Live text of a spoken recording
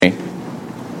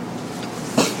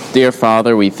Dear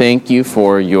Father, we thank you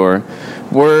for your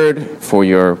word, for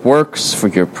your works, for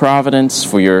your providence,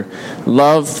 for your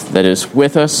love that is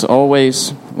with us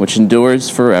always, which endures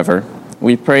forever.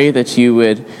 We pray that you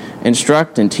would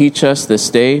instruct and teach us this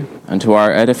day unto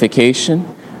our edification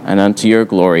and unto your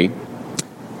glory.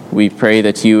 We pray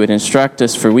that you would instruct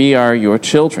us, for we are your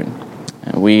children,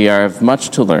 and we have much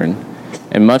to learn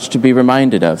and much to be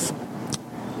reminded of.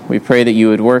 We pray that you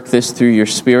would work this through your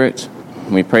Spirit.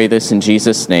 We pray this in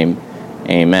Jesus' name.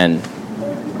 Amen.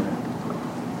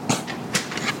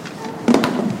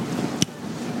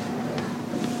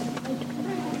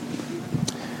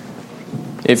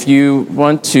 If you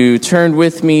want to turn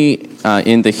with me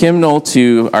in the hymnal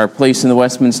to our place in the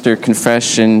Westminster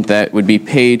Confession, that would be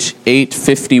page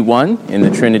 851 in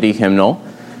the Trinity hymnal.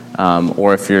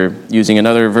 Or if you're using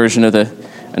another version of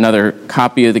another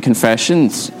copy of the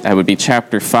Confessions, that would be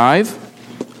chapter 5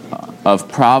 of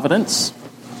Providence.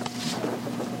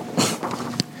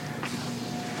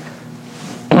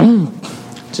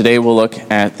 Today we'll look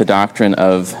at the doctrine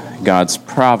of God's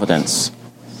providence.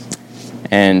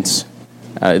 And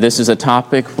this is a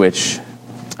topic which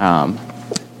is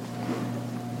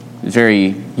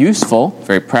very useful,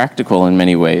 very practical in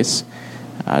many ways.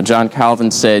 John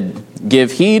Calvin said,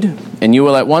 "Give heed, and you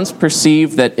will at once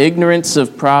perceive that ignorance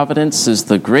of providence is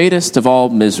the greatest of all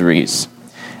miseries,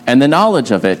 and the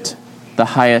knowledge of it the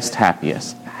highest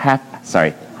happiness.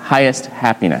 Highest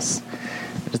happiness.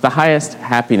 It is the highest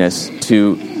happiness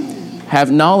to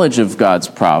have knowledge of God's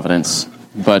providence,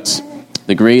 but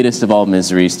the greatest of all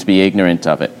miseries to be ignorant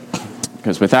of it.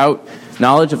 Because without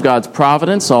knowledge of God's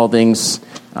providence, all things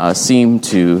seem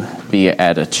to be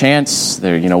at a chance.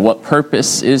 There, what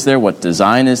purpose is there? What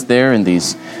design is there in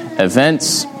these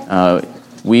events?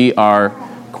 We are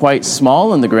quite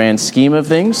small in the grand scheme of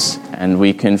things, and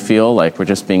we can feel like we're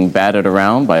just being battered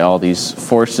around by all these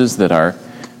forces that are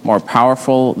more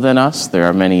powerful than us. There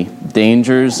are many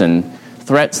dangers and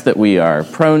threats that we are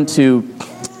prone to,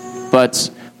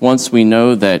 but once we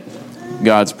know that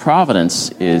God's providence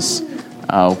is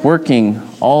working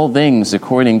all things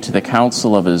according to the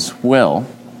counsel of his will,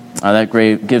 that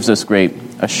gives us great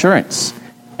assurance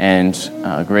and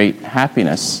great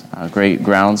happiness, great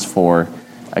grounds for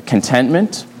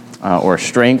contentment or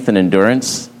strength and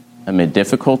endurance amid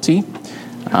difficulty,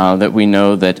 that we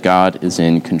know that God is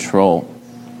in control.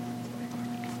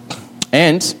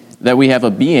 And that we have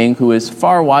a being who is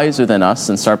far wiser than us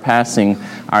and surpassing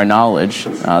our knowledge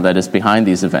that is behind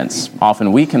these events.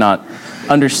 Often we cannot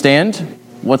understand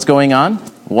what's going on,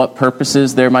 what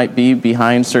purposes there might be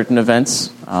behind certain events,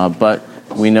 but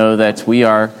we know that we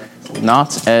are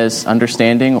not as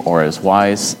understanding or as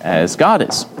wise as God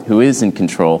is, who is in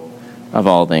control of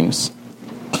all things.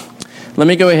 Let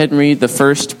me go ahead and read the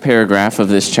first paragraph of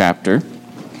this chapter,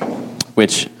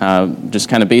 which just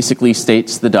kind of basically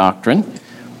states the doctrine.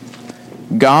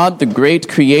 God, the great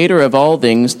creator of all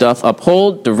things, doth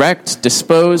uphold, direct,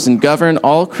 dispose, and govern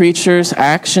all creatures,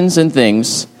 actions, and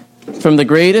things, from the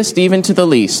greatest even to the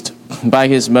least, by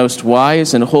his most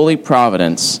wise and holy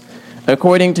providence,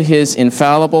 according to his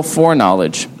infallible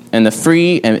foreknowledge, and the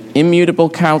free and immutable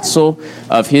counsel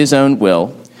of his own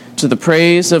will, to the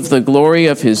praise of the glory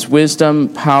of his wisdom,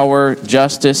 power,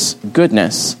 justice,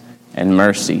 goodness, and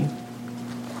mercy.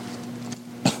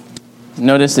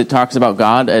 Notice it talks about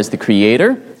God as the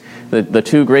creator. The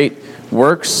two great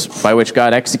works by which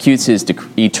God executes his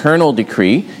eternal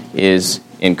decree is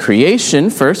in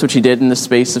creation first, which he did in the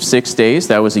space of 6 days.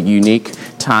 That was a unique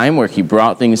time where he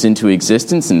brought things into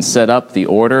existence and set up the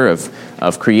order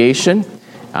of creation.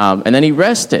 And then he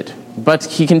rested. But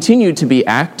he continued to be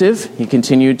active. He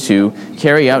continued to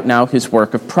carry out now his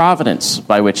work of providence,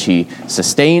 by which he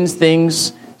sustains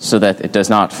things so that it does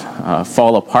not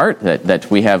fall apart,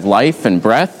 that we have life and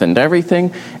breath and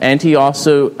everything. And he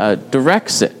also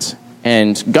directs it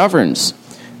and governs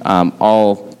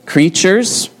all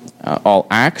creatures, all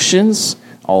actions,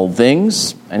 all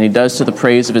things, and he does to the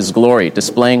praise of his glory,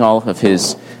 displaying all of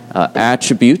his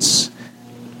attributes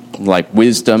like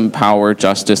wisdom, power,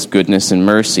 justice, goodness, and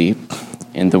mercy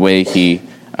in the way he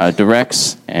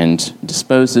directs and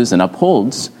disposes and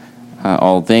upholds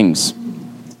all things.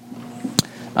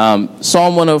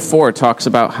 Psalm 104 talks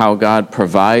about how God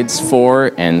provides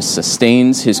for and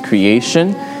sustains his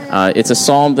creation. It's a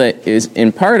psalm that is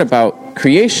in part about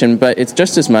creation, but it's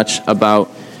just as much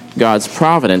about God's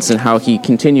providence and how he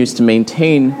continues to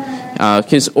maintain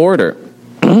his order.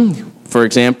 For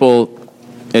example,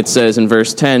 it says in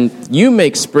verse 10, "You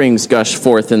make springs gush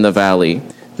forth in the valley.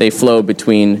 They flow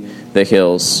between the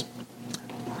hills."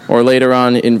 Or later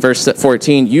on in verse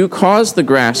 14, "You cause the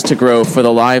grass to grow for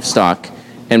the livestock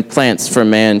and plants for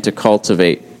man to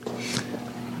cultivate."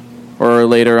 Or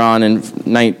later on in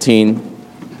 19,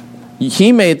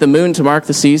 he made the moon to mark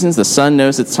the seasons. The sun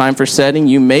knows its time for setting.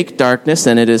 You make darkness,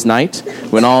 and it is night,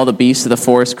 when all the beasts of the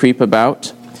forest creep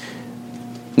about.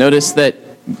 Notice that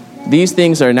these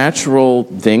things are natural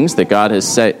things that God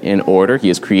has set in order. He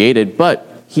has created, but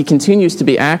he continues to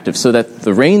be active so that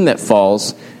the rain that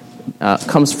falls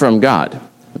comes from God.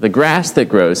 The grass that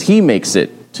grows, he makes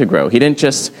it to grow. He didn't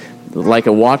just, like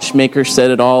a watchmaker,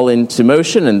 set it all into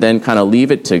motion and then kind of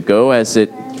leave it to go as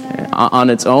it on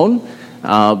its own.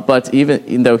 But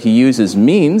even though he uses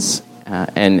means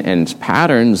and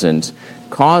patterns and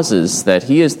causes, that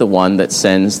he is the one that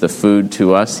sends the food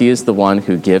to us. He is the one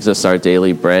who gives us our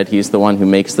daily bread. He is the one who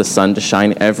makes the sun to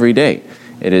shine every day.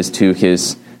 It is to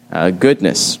his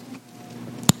goodness.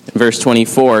 Verse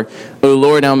 24, O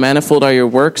Lord, how manifold are your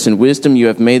works, in wisdom you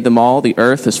have made them all. The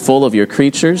earth is full of your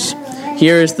creatures.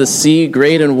 Here is the sea,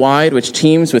 great and wide, which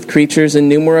teems with creatures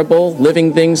innumerable,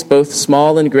 living things both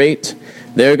small and great.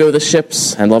 There go the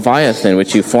ships and Leviathan,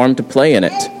 which you formed to play in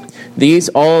it. These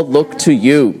all look to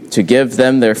you to give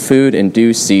them their food in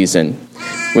due season.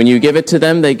 When you give it to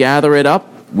them, they gather it up.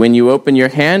 When you open your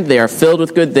hand, they are filled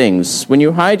with good things. When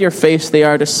you hide your face, they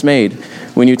are dismayed.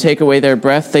 When you take away their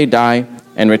breath, they die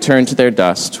and return to their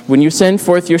dust. When you send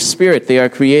forth your spirit, they are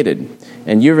created,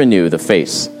 and you renew the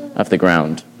face of the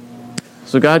ground.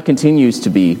 So God continues to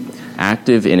be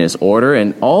active in his order,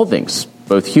 and all things,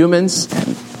 both humans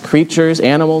and creatures,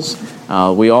 animals,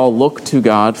 we all look to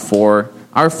God for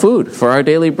our food, for our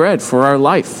daily bread, for our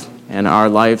life, and our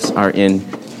lives are in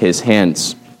his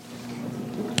hands.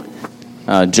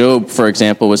 Job, for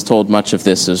example, was told much of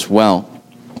this as well.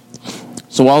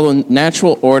 So while the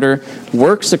natural order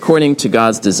works according to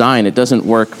God's design, it doesn't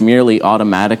work merely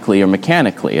automatically or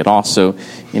mechanically. It also,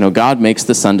 God makes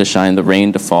the sun to shine, the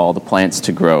rain to fall, the plants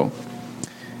to grow.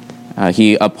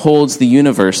 He upholds the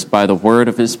universe by the word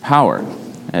of his power,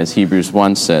 as Hebrews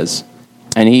 1 says.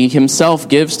 And he himself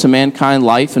gives to mankind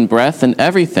life and breath and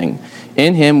everything.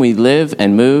 In him we live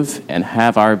and move and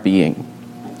have our being,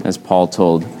 as Paul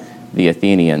told the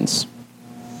Athenians.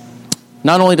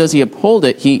 Not only does he uphold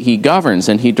it, he governs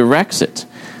and he directs it.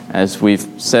 As we've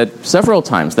said several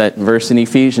times, that verse in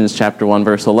Ephesians chapter 1,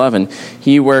 verse 11,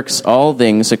 he works all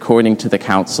things according to the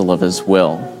counsel of his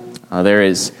will. There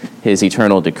is his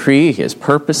eternal decree, his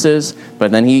purposes,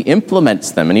 but then he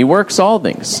implements them and he works all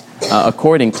things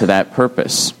according to that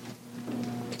purpose.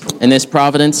 And this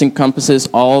providence encompasses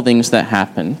all things that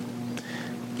happen.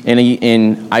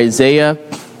 In Isaiah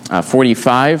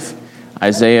 45,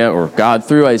 Isaiah, or God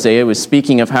through Isaiah, was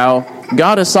speaking of how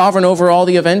God is sovereign over all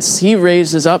the events. He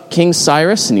raises up King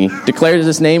Cyrus and he declares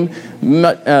his name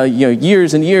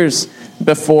years and years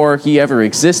before he ever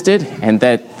existed, and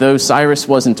that though Cyrus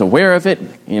wasn't aware of it,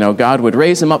 God would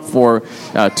raise him up for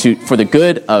the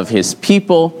good of his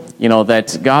people,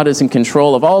 that God is in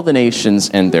control of all the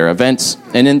nations and their events.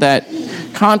 And in that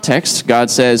context, God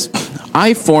says,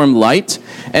 I form light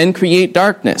and create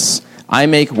darkness. I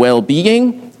make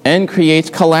well-being and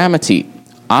create calamity.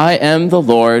 I am the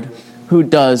Lord who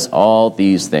does all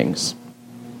these things.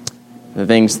 The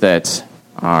things that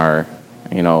are,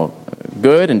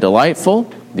 good and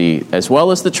delightful, as well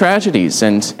as the tragedies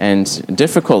and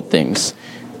difficult things.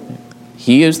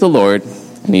 He is the Lord,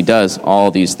 and he does all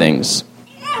these things.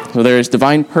 So there is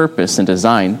divine purpose and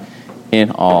design in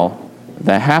all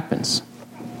that happens.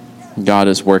 God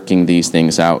is working these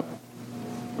things out.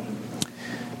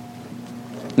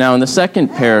 Now, in the second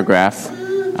paragraph,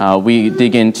 we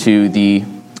dig into the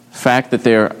fact that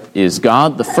there is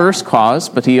God, the first cause,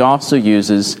 but he also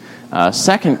uses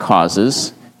second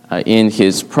causes in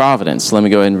his providence. Let me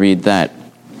go ahead and read that.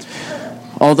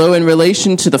 Although in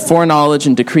relation to the foreknowledge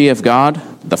and decree of God,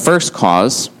 the first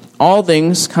cause, all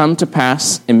things come to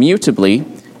pass immutably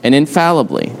and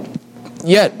infallibly.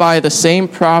 Yet by the same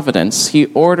providence he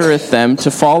ordereth them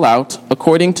to fall out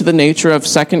according to the nature of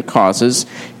second causes,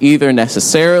 either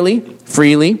necessarily,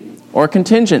 freely, or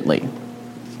contingently.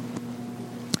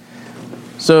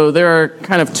 So there are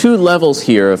kind of two levels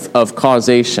here of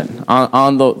causation.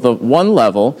 On the one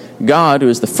level, God, who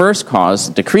is the first cause,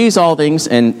 decrees all things,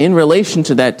 and in relation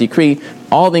to that decree,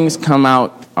 all things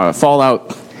fall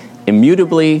out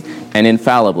immutably and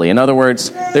infallibly. In other words,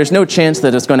 there's no chance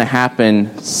that it's going to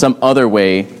happen some other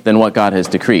way than what God has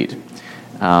decreed.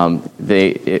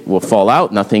 It will fall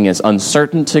out. Nothing is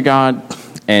uncertain to God,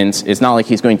 and it's not like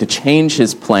he's going to change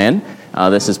his plan.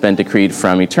 This has been decreed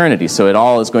from eternity. So it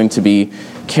all is going to be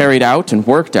carried out and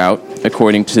worked out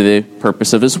according to the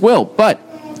purpose of his will. But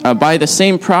by the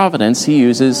same providence, he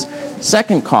uses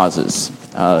second causes.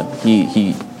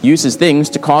 He uses things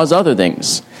to cause other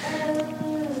things.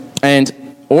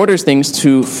 And orders things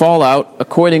to fall out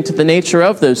according to the nature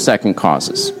of those second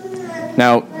causes.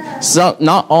 Now,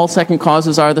 not all second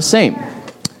causes are the same.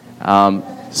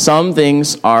 Some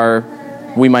things are,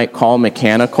 we might call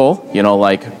mechanical,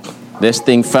 like this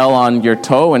thing fell on your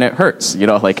toe and it hurts.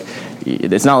 Like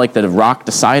it's not like the rock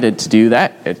decided to do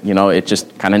that. It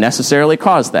just kind of necessarily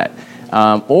caused that.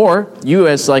 Or you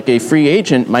as like a free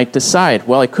agent might decide,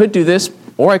 well, I could do this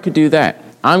or I could do that.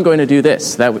 I'm going to do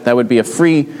this. That would be a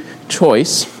free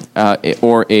choice,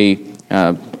 or it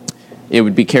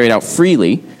would be carried out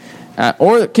freely,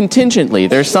 or contingently.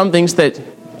 There's some things that,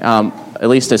 at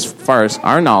least as far as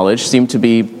our knowledge, seem to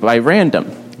be by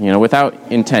random, without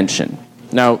intention.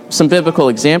 Now, some biblical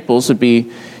examples would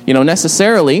be,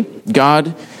 necessarily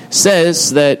God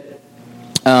says that,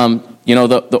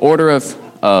 the order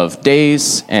of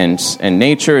days and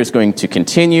nature is going to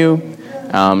continue.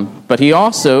 But he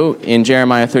also, in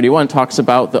Jeremiah 31, talks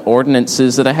about the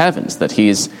ordinances of the heavens, that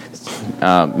he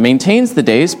maintains the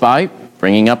days by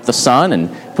bringing up the sun and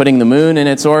putting the moon in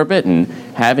its orbit and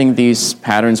having these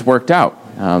patterns worked out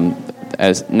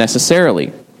as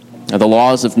necessarily, the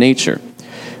laws of nature.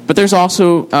 But there's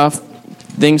also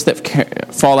things that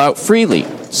fall out freely.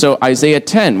 So Isaiah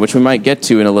 10, which we might get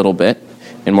to in a little bit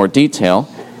in more detail,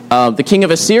 the king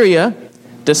of Assyria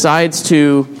decides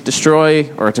to destroy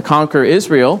or to conquer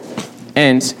Israel,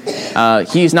 and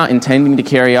he's not intending to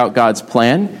carry out God's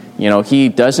plan. He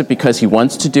does it because he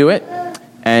wants to do it,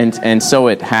 and so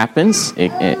it happens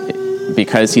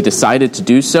because he decided to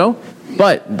do so.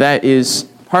 But that is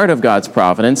part of God's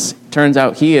providence. Turns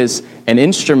out he is an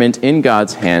instrument in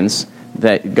God's hands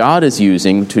that God is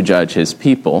using to judge his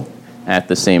people at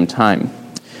the same time.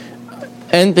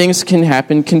 And things can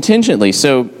happen contingently.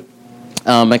 So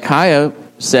Micaiah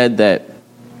said that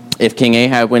if King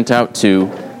Ahab went out to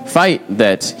fight,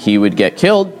 that he would get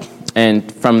killed.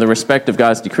 And from the respect of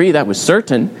God's decree, that was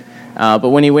certain. But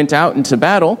when he went out into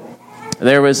battle,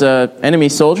 there was an enemy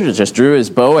soldier that just drew his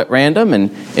bow at random,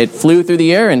 and it flew through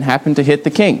the air and happened to hit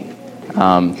the king.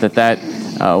 That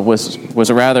was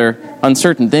a rather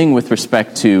uncertain thing with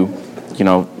respect to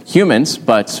humans,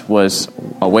 but was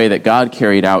a way that God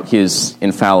carried out his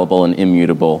infallible and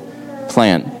immutable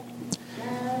plan.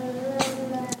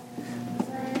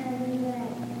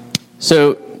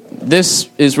 So this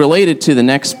is related to the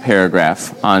next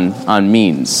paragraph on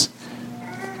means.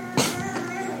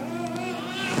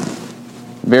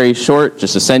 Very short,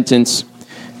 just a sentence.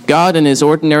 God in his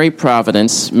ordinary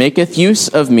providence maketh use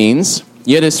of means,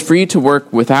 yet is free to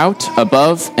work without,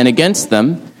 above, and against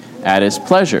them at his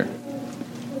pleasure.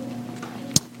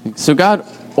 So God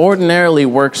ordinarily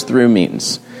works through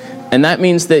means. And that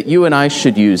means that you and I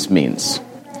should use means.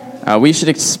 We should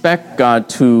expect God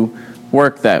to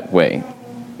work that way.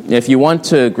 If you want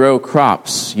to grow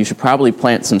crops, you should probably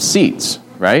plant some seeds,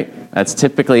 right? That's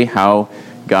typically how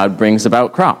God brings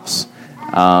about crops.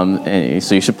 And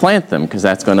so you should plant them, because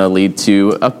that's going to lead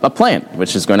to a plant,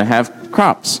 which is going to have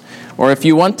crops. Or if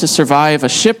you want to survive a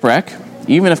shipwreck,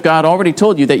 even if God already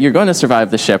told you that you're going to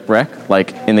survive the shipwreck,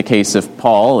 like in the case of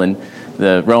Paul and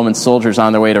the Roman soldiers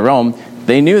on their way to Rome,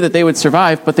 they knew that they would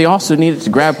survive, but they also needed to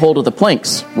grab hold of the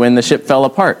planks when the ship fell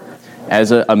apart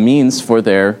as a means for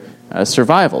their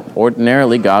survival.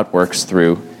 Ordinarily, God works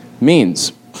through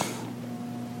means.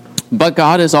 But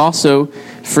God is also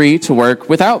free to work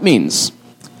without means.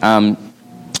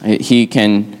 He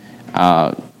can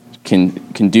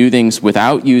do things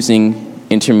without using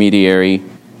intermediary.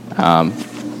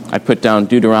 I put down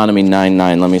Deuteronomy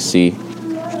 9:9. Let me see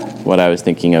what I was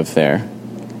thinking of there.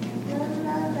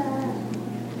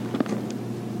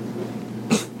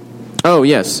 Oh,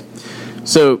 yes.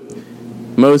 So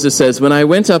Moses says, "When I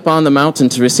went up on the mountain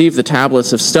to receive the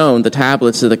tablets of stone, the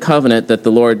tablets of the covenant that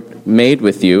the Lord made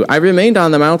with you, I remained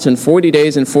on the mountain 40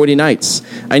 days and 40 nights.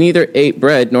 I neither ate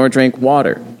bread nor drank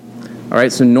water." All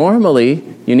right, so normally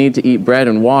you need to eat bread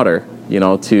and water,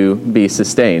 to be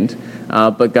sustained.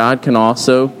 But God can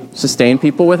also sustain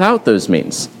people without those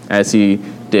means, as he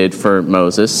did for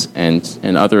Moses and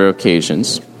other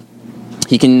occasions.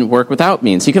 He can work without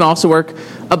means. He can also work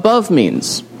above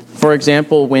means. For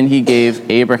example, when he gave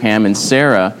Abraham and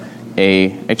Sarah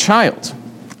a child,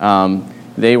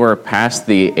 they were past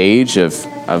the age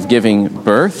of giving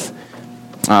birth,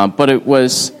 but it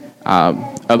was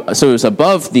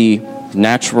above the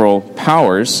natural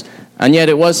powers, and yet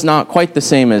it was not quite the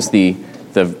same as the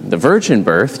virgin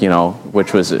birth,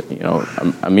 which was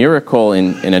a miracle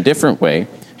in a different way,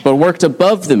 but worked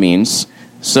above the means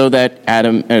so that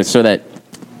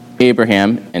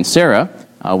Abraham and Sarah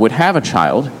would have a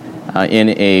child in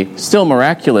a still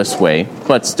miraculous way,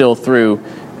 but still through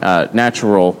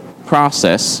natural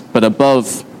process, but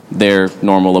above their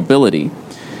normal ability.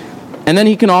 And then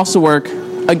he can also work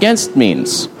against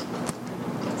means.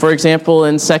 For example,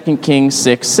 in 2 Kings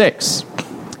 6:6,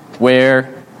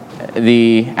 where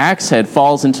the axe head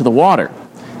falls into the water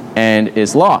and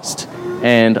is lost.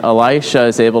 And Elisha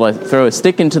is able to throw a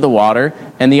stick into the water,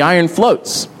 and the iron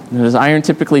floats. Does iron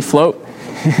typically float?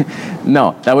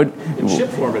 No, that would... In ship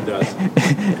form it does.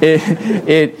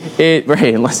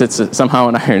 Right, unless it's somehow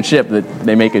an iron ship that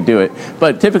they make it do it.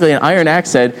 But typically an iron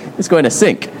axe head is going to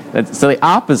sink. So the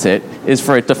opposite is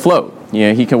for it to float. You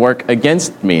know, he can work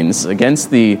against means, against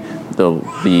the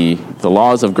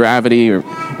laws of gravity, or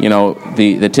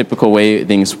the typical way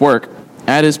things work,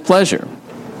 at his pleasure.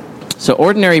 So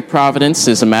ordinary providence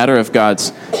is a matter of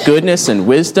God's goodness and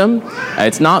wisdom.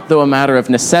 It's not, though, a matter of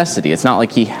necessity. It's not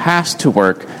like he has to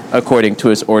work according to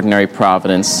his ordinary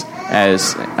providence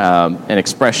as an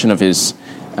expression of his,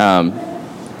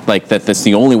 like that's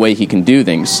the only way he can do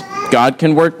things. God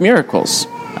can work miracles.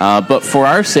 But for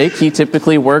our sake, he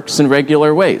typically works in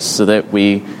regular ways so that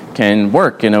we can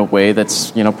work in a way that's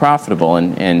profitable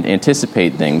and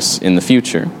anticipate things in the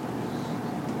future.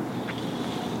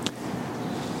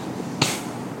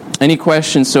 Any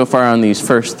questions so far on these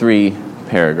first 3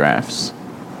 paragraphs?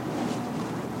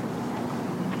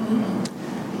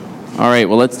 All right,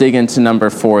 well, let's dig into number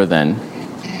 4 then.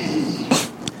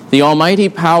 The almighty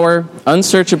power,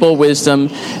 unsearchable wisdom,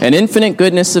 and infinite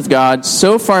goodness of God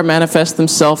so far manifest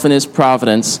themselves in his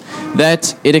providence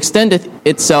that it extendeth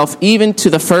itself even to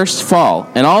the first fall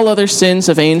and all other sins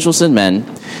of angels and men,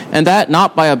 and that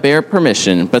not by a bare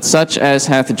permission, but such as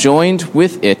hath joined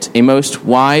with it a most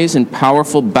wise and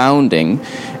powerful bounding,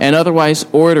 and otherwise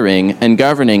ordering and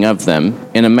governing of them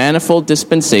in a manifold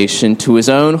dispensation to his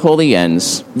own holy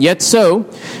ends, yet so,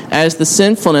 as the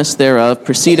sinfulness thereof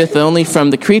proceedeth only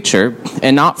from the creature,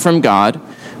 and not from God,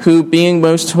 who, being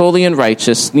most holy and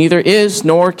righteous, neither is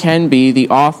nor can be the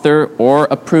author or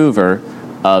approver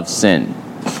of sin.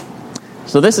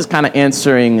 So this is kind of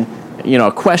answering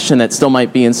a question that still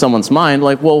might be in someone's mind,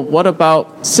 like, well, what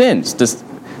about sins?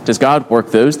 Does God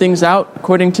work those things out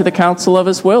according to the counsel of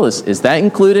his will? Is that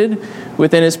included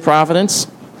within his providence?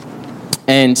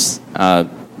 And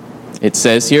it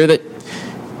says here that,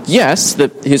 yes,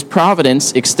 that his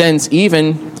providence extends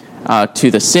even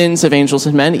to the sins of angels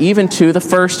and men, even to the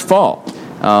first fall,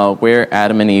 where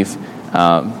Adam and Eve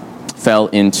fell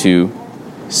into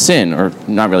sin, or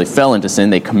not really fell into sin,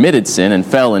 they committed sin and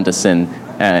fell into sin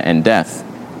and death.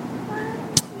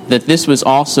 That this was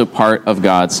also part of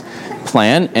God's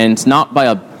plan, and not by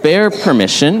a bare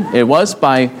permission. It was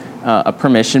by a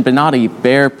permission, but not a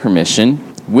bare permission.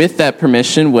 With that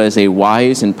permission was a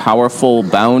wise and powerful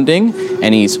bounding,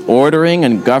 and he's ordering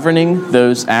and governing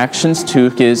those actions to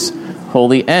his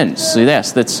holy ends. So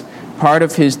yes, that's part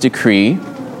of his decree.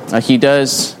 He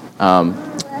does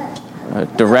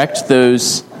direct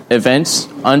those events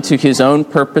unto his own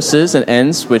purposes and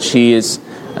ends, which he is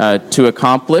to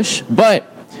accomplish.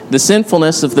 But the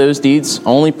sinfulness of those deeds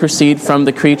only proceed from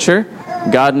the creature.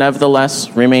 God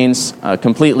nevertheless remains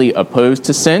completely opposed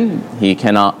to sin. He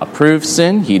cannot approve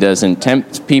sin. He doesn't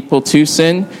tempt people to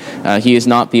sin. He is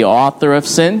not the author of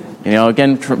sin.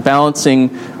 Again,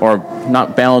 balancing, or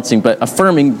not balancing, but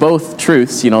affirming both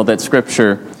truths, that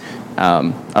Scripture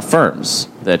affirms.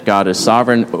 That God is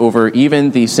sovereign over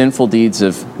even the sinful deeds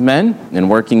of men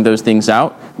and working those things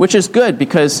out, which is good,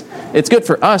 because it's good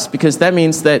for us, because that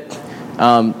means that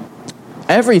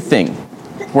everything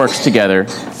works together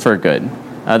for good.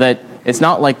 That it's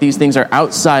not like these things are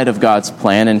outside of God's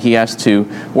plan and he has to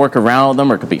work around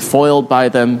them or could be foiled by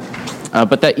them.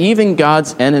 But that even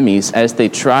God's enemies, as they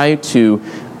try to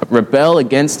rebel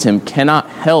against him, cannot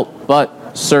help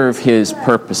but serve his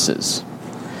purposes.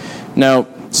 Now,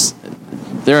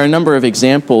 there are a number of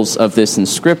examples of this in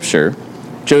Scripture.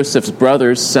 Joseph's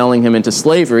brothers selling him into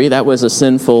slavery, that was a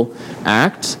sinful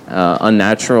act,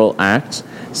 unnatural act,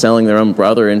 selling their own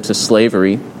brother into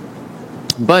slavery.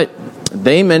 But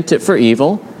they meant it for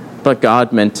evil, but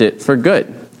God meant it for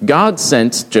good. God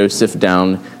sent Joseph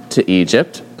down to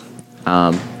Egypt,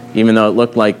 even though it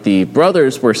looked like the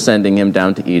brothers were sending him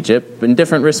down to Egypt in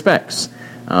different respects.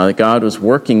 God was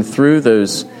working through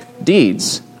those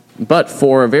deeds, but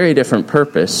for a very different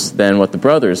purpose than what the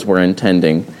brothers were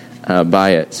intending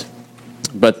by it.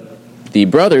 But the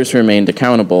brothers remained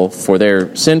accountable for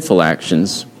their sinful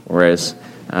actions, whereas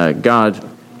God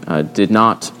did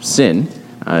not sin.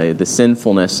 The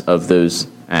sinfulness of those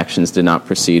actions did not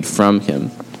proceed from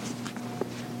him.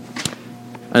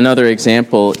 Another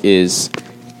example is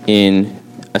in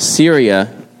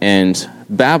Assyria and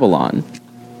Babylon.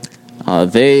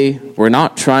 They were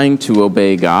not trying to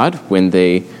obey God when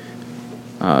they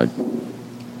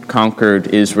conquered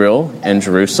Israel and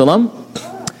Jerusalem.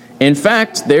 In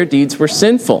fact, their deeds were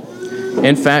sinful.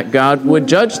 In fact, God would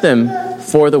judge them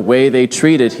for the way they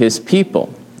treated his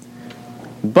people.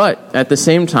 But at the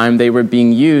same time, they were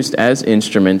being used as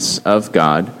instruments of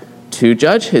God to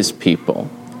judge his people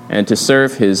and to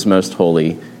serve his most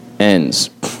holy ends.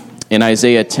 In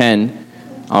Isaiah 10,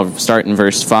 I'll start in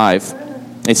verse 5,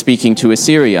 it's speaking to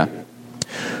Assyria.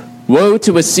 Woe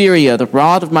to Assyria, the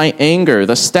rod of my anger,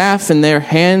 the staff in their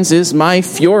hands is my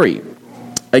fury.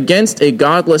 Against a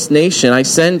godless nation I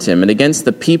send him, and against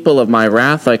the people of my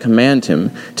wrath I command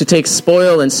him, to take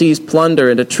spoil and seize plunder,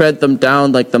 and to tread them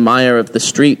down like the mire of the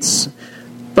streets.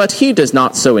 But he does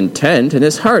not so intend, and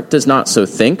his heart does not so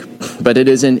think, but it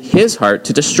is in his heart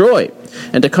to destroy,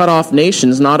 and to cut off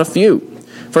nations not a few.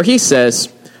 For he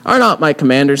says, Are not my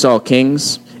commanders all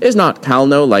kings? Is not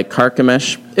Calno like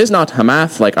Carchemish? Is not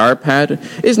Hamath like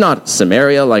Arpad? Is not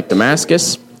Samaria like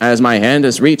Damascus? As my hand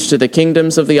has reached to the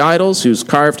kingdoms of the idols, whose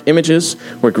carved images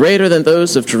were greater than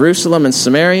those of Jerusalem and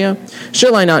Samaria,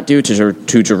 shall I not do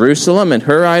to Jerusalem and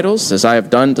her idols, as I have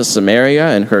done to Samaria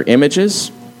and her images?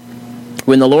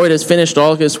 When the Lord has finished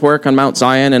all his work on Mount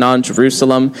Zion and on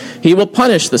Jerusalem, he will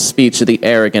punish the speech of the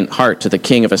arrogant heart to the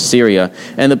king of Assyria,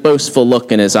 and the boastful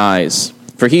look in his eyes.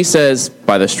 For he says,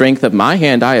 By the strength of my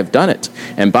hand I have done it,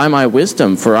 and by my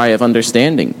wisdom, for I have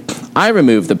understanding. I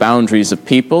remove the boundaries of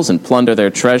peoples and plunder their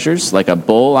treasures. Like a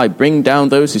bull, I bring down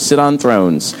those who sit on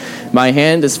thrones. My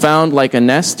hand is found like a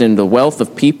nest in the wealth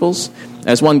of peoples.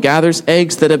 As one gathers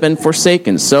eggs that have been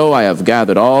forsaken, so I have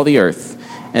gathered all the earth.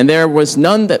 And there was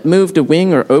none that moved a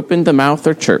wing or opened the mouth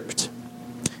or chirped.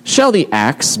 Shall the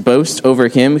axe boast over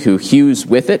him who hews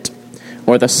with it,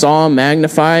 or the saw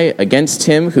magnify against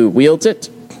him who wields it?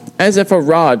 As if a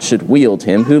rod should wield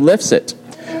him who lifts it,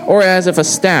 or as if a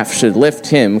staff should lift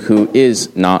him who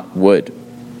is not wood.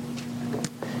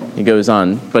 He goes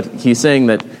on, but he's saying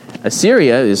that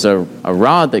Assyria is a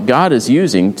rod that God is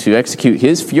using to execute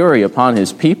his fury upon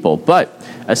his people, but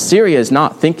Assyria is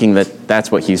not thinking that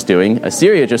that's what he's doing.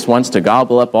 Assyria just wants to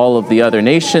gobble up all of the other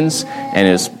nations and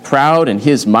is proud in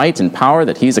his might and power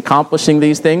that he's accomplishing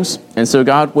these things. And so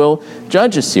God will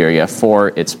judge Assyria for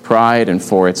its pride and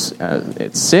for its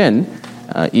sin,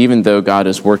 even though God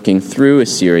is working through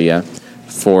Assyria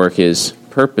for his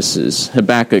purposes.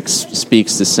 Habakkuk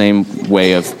speaks the same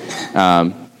way of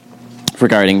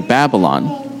regarding Babylon.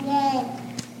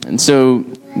 And so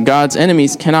God's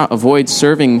enemies cannot avoid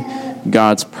serving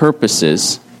God's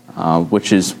purposes,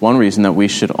 which is one reason that we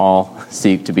should all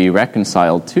seek to be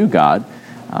reconciled to God,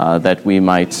 that we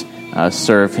might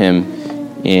serve him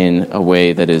in a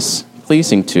way that is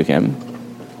pleasing to him.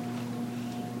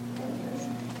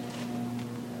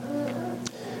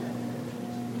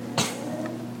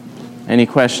 Any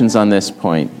questions on this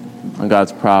point, on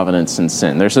God's providence and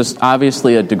sin? There's just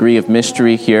obviously a degree of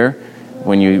mystery here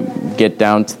when you get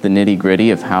down to the nitty-gritty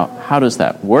of how does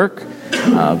that work,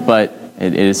 but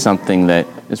it is something that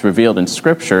is revealed in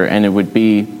Scripture, and it would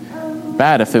be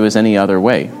bad if it was any other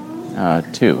way,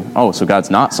 too. Oh, so God's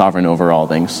not sovereign over all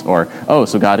things, or, oh,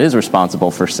 so God is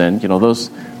responsible for sin. Those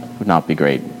would not be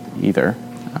great either.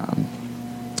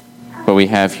 But we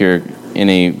have here in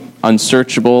a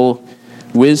unsearchable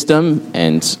wisdom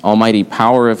and almighty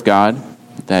power of God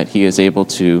that he is able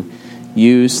to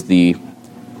use the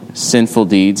sinful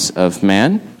deeds of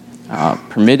man,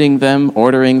 permitting them,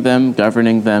 ordering them,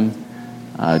 governing them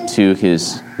to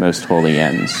his most holy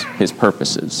ends, his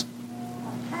purposes.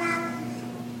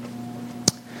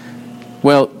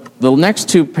 Well, the next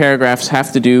two paragraphs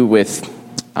have to do with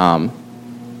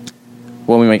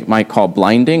what we might call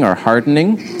blinding or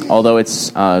hardening, although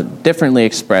it's differently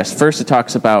expressed. First, it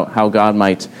talks about how God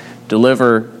might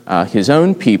deliver his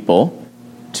own people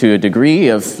to a degree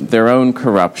of their own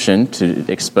corruption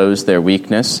to expose their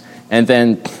weakness, and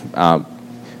then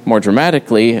more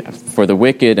dramatically, for the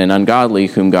wicked and ungodly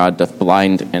whom God doth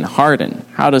blind and harden.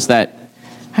 How does that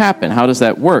happen? How does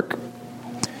that work?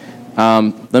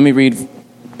 Let me read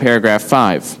paragraph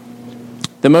 5.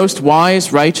 The most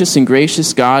wise, righteous, and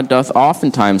gracious God doth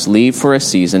oftentimes leave for a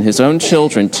season his own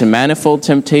children to manifold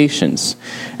temptations,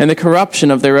 and the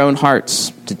corruption of their own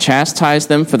hearts, to chastise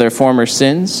them for their former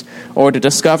sins, or to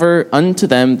discover unto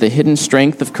them the hidden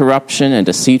strength of corruption and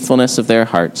deceitfulness of their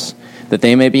hearts, that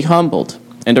they may be humbled,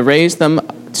 and to raise them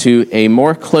to a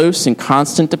more close and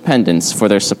constant dependence for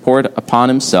their support upon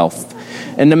himself,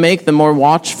 and to make them more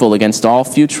watchful against all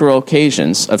future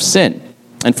occasions of sin,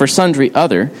 and for sundry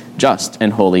other just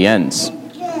and holy ends.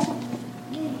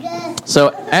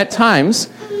 So at times,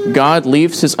 God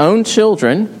leaves his own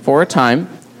children for a time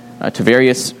to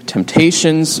various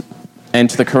temptations and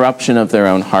to the corruption of their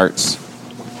own hearts.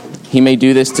 He may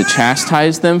do this to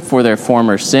chastise them for their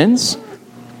former sins,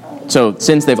 So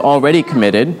sins they've already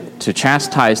committed, to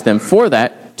chastise them for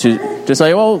that, to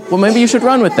say, well, maybe you should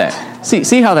run with that.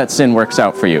 See how that sin works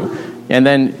out for you. And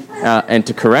then, and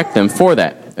to correct them for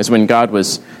that. As when God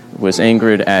was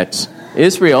angered at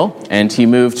Israel, and he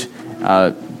moved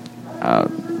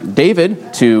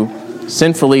David to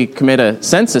sinfully commit a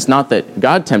census, not that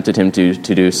God tempted him to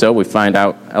do so. We find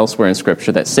out elsewhere in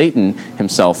Scripture that Satan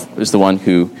himself was the one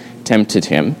who tempted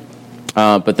him,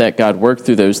 but that God worked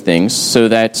through those things so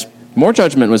that more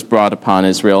judgment was brought upon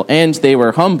Israel, and they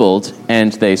were humbled,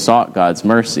 and they sought God's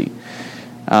mercy.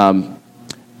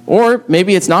 Or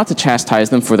maybe it's not to chastise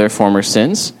them for their former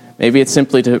sins. Maybe it's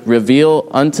simply to reveal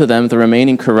unto them the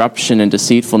remaining corruption and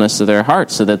deceitfulness of their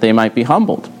hearts so that they might be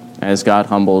humbled, as God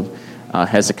humbled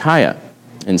Hezekiah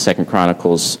in 2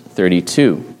 Chronicles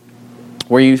 32,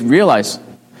 where you realize,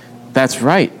 that's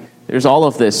right, there's all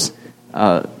of this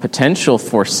potential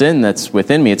for sin that's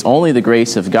within me. It's only the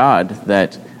grace of God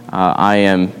that I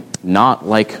am not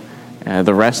like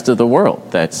the rest of the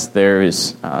world. There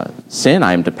is sin.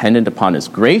 I am dependent upon His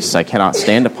grace. I cannot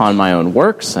stand upon my own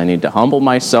works. I need to humble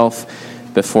myself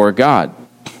before God.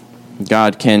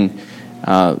 God can...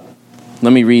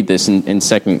 let me read this in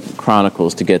 2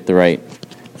 Chronicles to get the right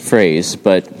phrase,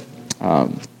 but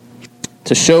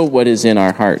to show what is in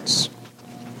our hearts.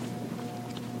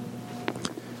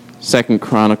 2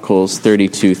 Chronicles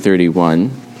 32:31.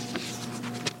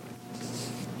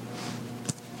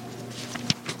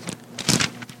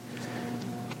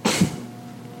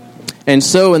 And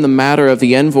so in the matter of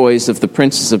the envoys of the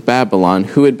princes of Babylon,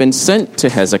 who had been sent to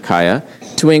Hezekiah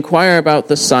to inquire about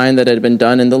the sign that had been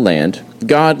done in the land,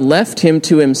 God left him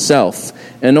to himself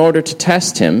in order to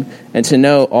test him and to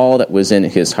know all that was in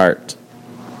his heart.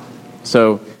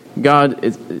 So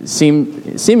God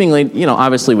seemingly,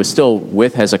 obviously was still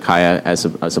with Hezekiah as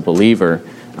a believer,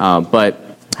 but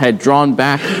had drawn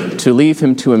back to leave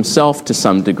him to himself to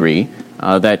some degree,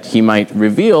 that he might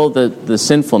reveal the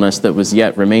sinfulness that was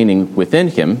yet remaining within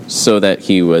him, so that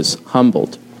he was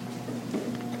humbled.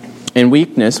 In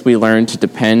weakness, we learn to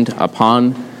depend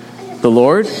upon the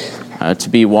Lord, to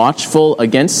be watchful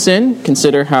against sin.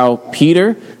 Consider how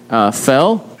Peter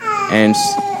fell, and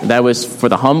that was for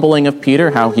the humbling of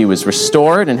Peter, how he was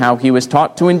restored, and how he was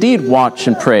taught to indeed watch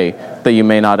and pray that you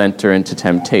may not enter into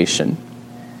temptation.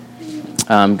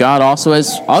 God also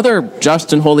has other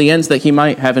just and holy ends that He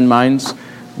might have in mind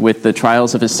with the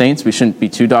trials of His saints. We shouldn't be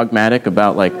too dogmatic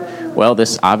about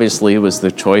this obviously was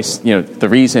the choice, the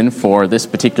reason for this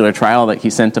particular trial that He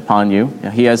sent upon you.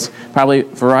 He has probably a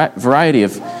variety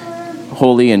of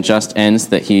holy and just ends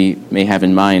that He may have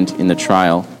in mind in the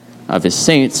trial of His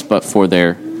saints, but for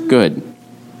their good.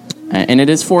 And it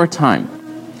is for a time.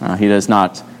 He does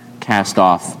not cast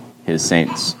off His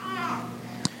saints.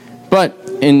 But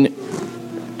in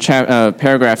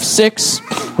paragraph 6,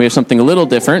 we have something a little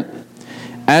different.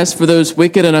 As for those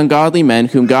wicked and ungodly men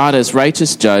whom God as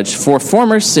righteous judge, for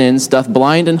former sins doth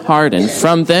blind and harden,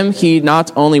 from them He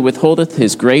not only withholdeth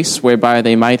His grace, whereby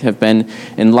they might have been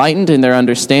enlightened in their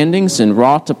understandings and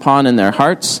wrought upon in their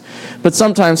hearts, but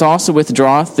sometimes also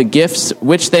withdraweth the gifts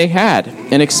which they had,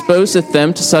 and exposeth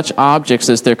them to such objects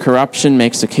as their corruption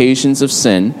makes occasions of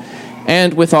sin,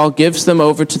 and withal gives them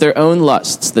over to their own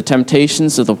lusts, the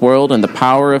temptations of the world and the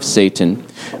power of Satan,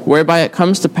 whereby it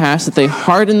comes to pass that they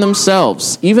harden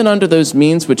themselves, even under those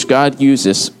means which God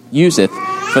useth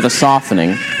for the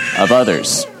softening of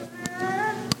others.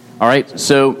 All right,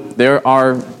 so there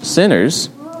are sinners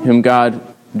whom God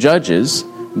judges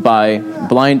by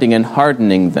blinding and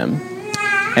hardening them,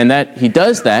 and that He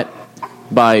does that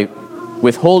by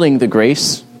withholding the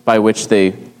grace by which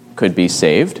they could be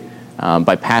saved,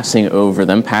 by passing over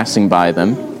them, passing by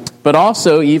them, but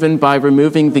also even by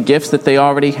removing the gifts that they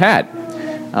already had,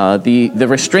 the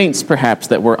restraints perhaps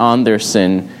that were on their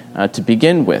sin to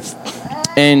begin with.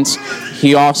 And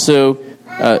He also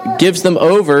gives them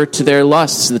over to their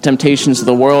lusts, the temptations of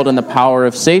the world and the power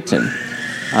of Satan,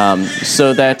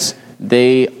 so that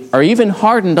they are even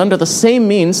hardened under the same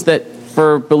means that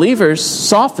for believers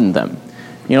soften them.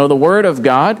 The Word of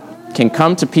God can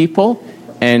come to people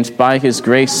and by His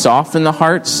grace soften the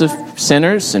hearts of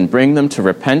sinners and bring them to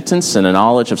repentance and a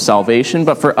knowledge of salvation.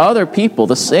 But for other people,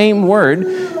 the same word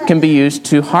can be used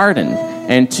to harden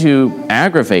and to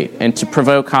aggravate and to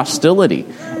provoke hostility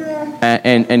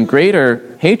and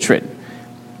greater hatred.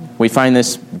 We find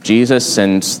this Jesus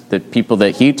and the people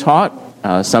that He taught.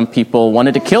 Some people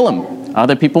wanted to kill Him.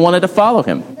 Other people wanted to follow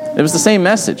Him. It was the same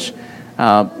message.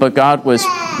 But God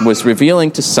was revealing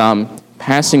to some,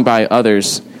 passing by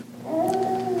others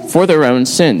for their own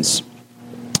sins.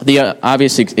 The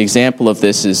obvious example of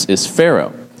this is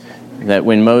Pharaoh, that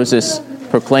when Moses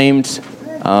proclaimed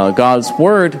God's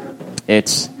word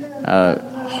It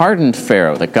hardened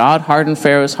Pharaoh. That God hardened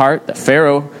Pharaoh's heart. That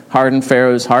Pharaoh hardened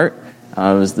Pharaoh's heart. It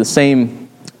was the same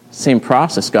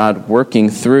process. God working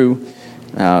through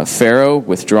Pharaoh,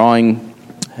 withdrawing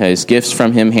his gifts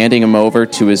from him, handing him over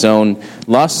to his own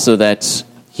lust, so that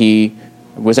he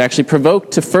was actually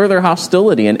provoked to further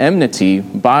hostility and enmity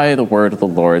by the word of the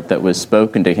Lord that was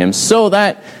spoken to him, so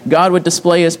that God would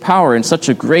display his power in such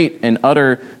a great and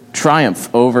utter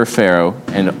triumph over Pharaoh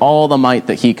and all the might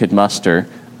that he could muster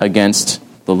against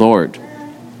the Lord.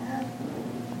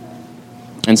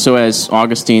 And so, as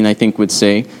Augustine, I think, would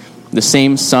say, the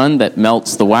same sun that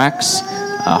melts the wax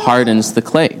hardens the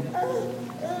clay.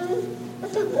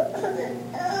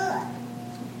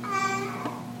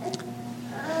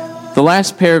 The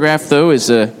last paragraph, though, is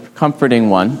a comforting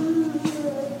one.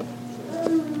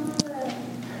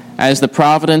 As the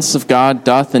providence of God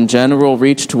doth in general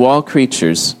reach to all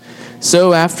creatures,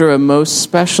 so after a most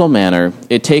special manner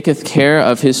it taketh care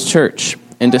of his church,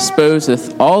 and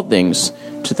disposeth all things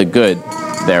to the good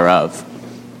thereof.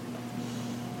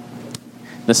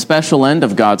 The special end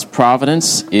of God's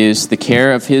providence is the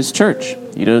care of his church.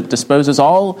 He disposes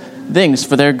all things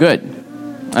for their good.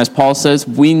 As Paul says,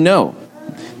 we know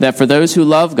that for those who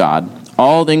love God,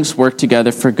 all things work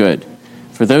together for good,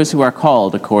 for those who are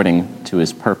called according to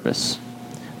his purpose.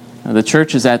 Now, the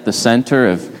church is at the center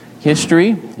of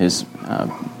history. His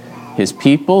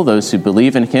people, those who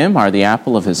believe in him, are the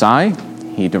apple of his eye.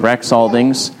 He directs all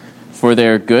things for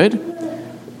their good.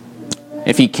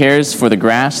 If he cares for the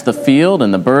grass, the field,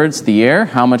 and the birds, the air,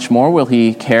 how much more will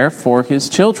he care for his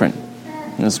children?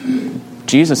 This is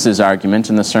Jesus' argument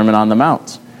in the Sermon on the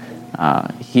Mount.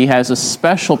 He has a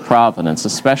special providence, a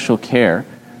special care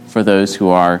for those who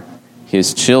are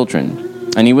his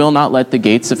children. And he will not let the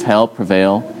gates of hell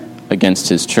prevail against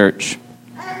his church.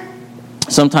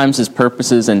 Sometimes his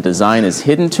purposes and design is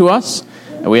hidden to us.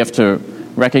 We have to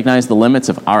recognize the limits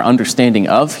of our understanding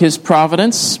of his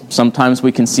providence. Sometimes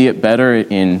we can see it better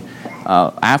in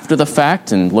after the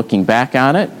fact and looking back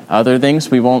on it. Other things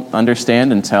we won't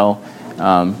understand until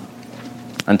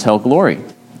glory,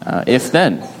 if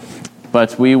then.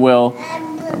 But we will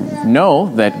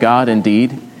know that God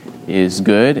indeed is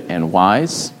good and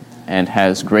wise and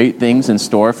has great things in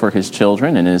store for his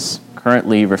children and is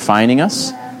currently refining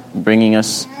us, bringing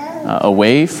us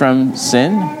away from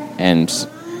sin and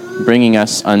bringing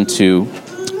us unto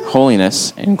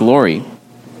holiness and glory.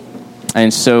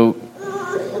 And so,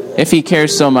 if he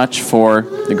cares so much for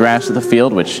the grass of the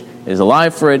field, which is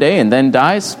alive for a day and then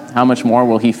dies, how much more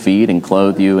will he feed and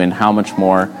clothe you, and how much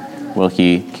more will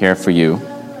he care for you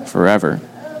forever?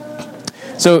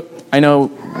 So, I know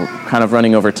we're kind of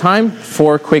running over time.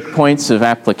 4 quick points of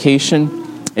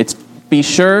application. It's be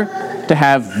sure to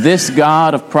have this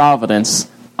God of providence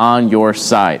on your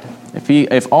side.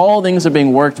 If all things are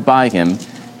being worked by him,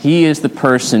 he is the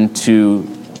person to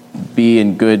be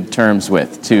in good terms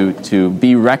with, to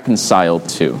be reconciled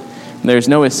to. There's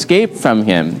no escape from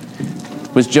him.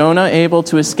 Was Jonah able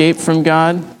to escape from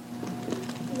God?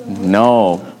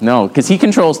 No, because he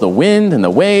controls the wind and the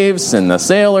waves and the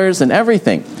sailors and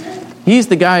everything. He's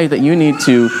the guy that you need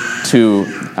to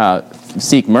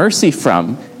seek mercy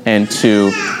from and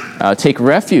to take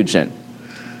refuge in.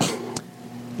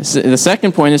 The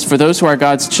second point is, for those who are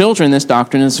God's children, this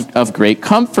doctrine is of great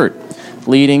comfort,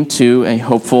 leading to a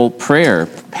hopeful prayer,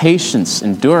 patience,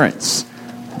 endurance,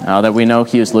 that we know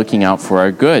he is looking out for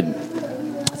our good.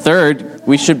 Third,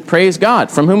 we should praise God,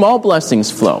 from whom all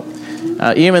blessings flow.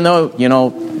 Even though,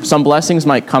 some blessings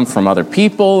might come from other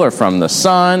people or from the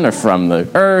sun or from the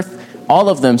earth, all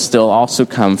of them still also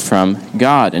come from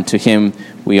God, and to him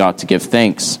we ought to give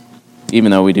thanks,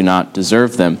 even though we do not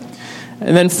deserve them.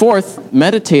 And then fourth,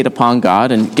 meditate upon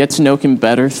God and get to know him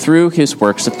better through his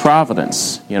works of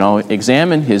providence.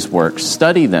 Examine his works,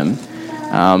 study them,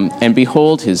 and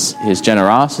behold his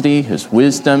generosity, his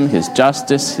wisdom, his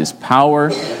justice, his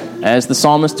power, as the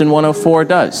psalmist in 104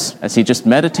 does, as he just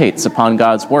meditates upon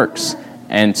God's works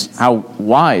and how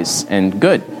wise and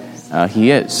good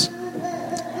he is.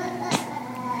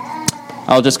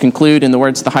 I'll just conclude in the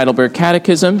words of the Heidelberg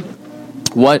Catechism.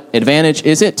 What advantage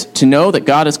is it to know that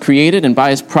God has created and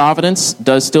by his providence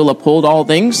does still uphold all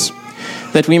things,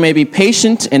 that we may be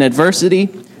patient in adversity,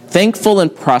 thankful in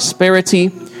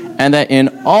prosperity, and that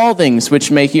in all things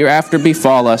which may hereafter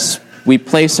befall us, we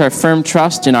place our firm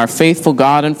trust in our faithful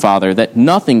God and Father, that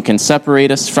nothing can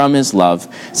separate us from his love,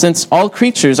 since all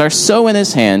creatures are so in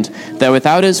his hand that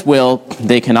without his will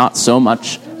they cannot so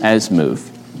much as move.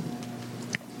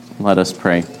 Let us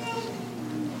pray.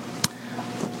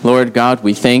 Lord God,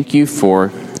 we thank you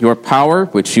for your power,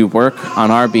 which you work on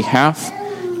our behalf.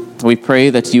 We pray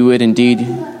that you would indeed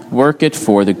work it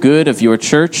for the good of your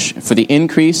church, for the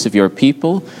increase of your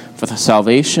people, for the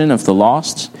salvation of the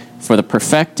lost, for the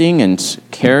perfecting and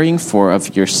caring for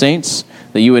of your saints,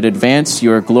 that you would advance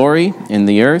your glory in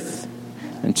the earth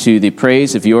and to the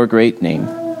praise of your great name.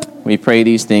 We pray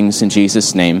these things in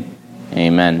Jesus' name.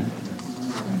 Amen.